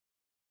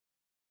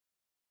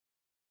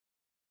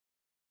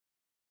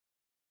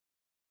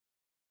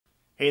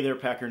Hey there,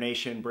 Packer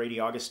Nation. Brady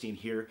Augustine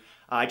here.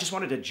 I just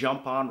wanted to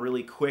jump on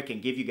really quick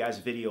and give you guys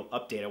a video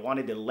update. I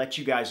wanted to let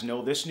you guys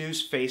know this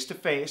news face to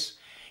face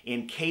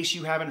in case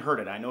you haven't heard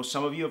it. I know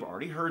some of you have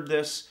already heard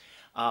this,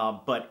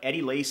 but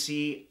Eddie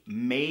Lacy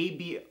may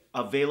be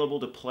available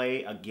to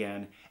play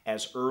again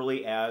as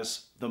early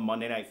as the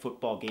Monday Night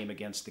Football game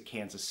against the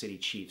Kansas City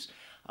Chiefs.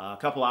 A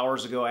couple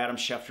hours ago, Adam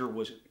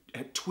Schefter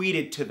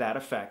tweeted to that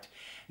effect.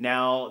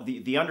 Now,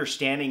 the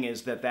understanding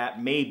is that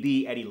that may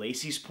be Eddie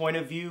Lacy's point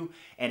of view,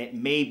 and it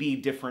may be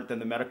different than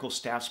the medical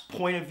staff's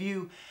point of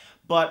view.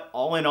 But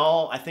all in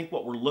all, I think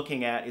what we're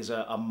looking at is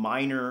a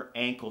minor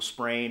ankle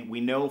sprain. We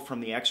know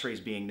from the x-rays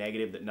being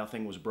negative that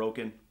nothing was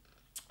broken.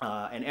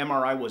 An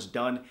MRI was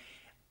done.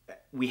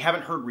 We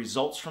haven't heard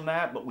results from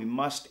that, but we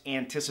must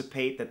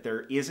anticipate that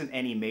there isn't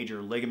any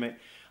major ligament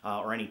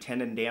or any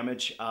tendon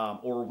damage,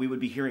 or we would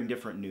be hearing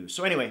different news.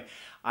 So anyway,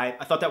 I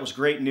thought that was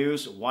great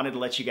news. Wanted to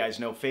let you guys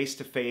know face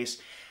to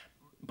face.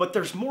 But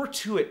there's more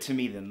to it to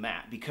me than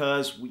that,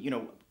 because,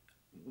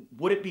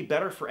 would it be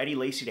better for Eddie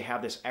Lacy to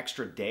have this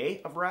extra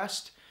day of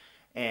rest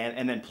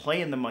and then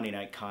play in the Monday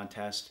night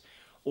contest,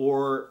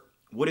 or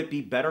would it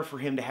be better for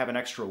him to have an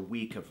extra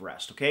week of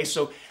rest? Okay,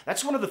 so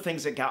that's one of the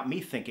things that got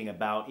me thinking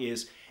about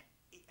is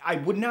I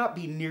would not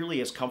be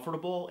nearly as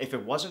comfortable if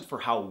it wasn't for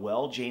how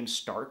well James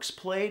Starks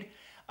played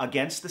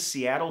against the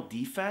Seattle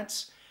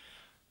defense.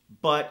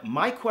 But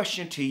my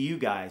question to you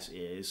guys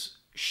is,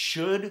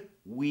 should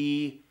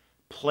we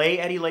play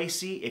Eddie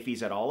Lacy if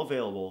he's at all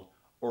available,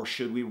 or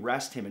should we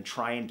rest him and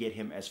try and get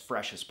him as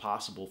fresh as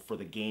possible for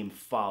the game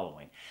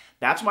following?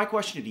 That's my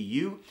question to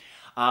you.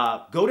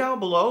 Go down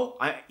below.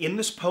 In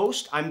this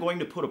post, I'm going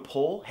to put a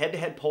poll,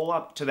 head-to-head poll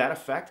up to that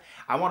effect.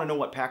 I want to know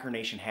what Packer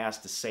Nation has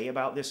to say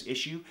about this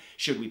issue.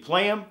 Should we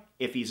play him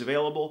if he's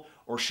available,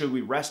 or should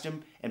we rest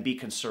him and be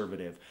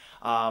conservative?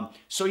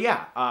 So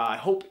yeah, I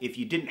hope if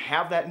you didn't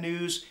have that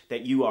news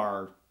that you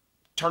are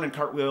turning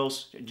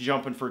cartwheels,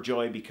 jumping for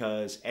joy,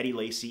 because Eddie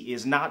Lacy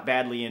is not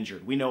badly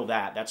injured. We know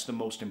that. That's the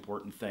most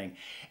important thing.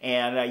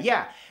 And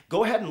yeah,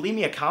 go ahead and leave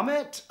me a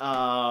comment.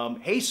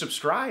 Hey,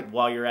 subscribe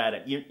while you're at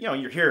it.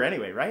 You're here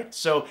anyway, right?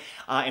 So,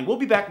 and we'll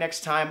be back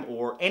next time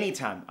or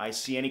anytime I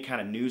see any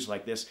kind of news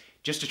like this,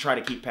 just to try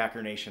to keep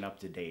Packer Nation up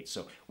to date.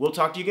 So we'll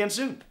talk to you again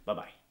soon.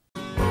 Bye-bye.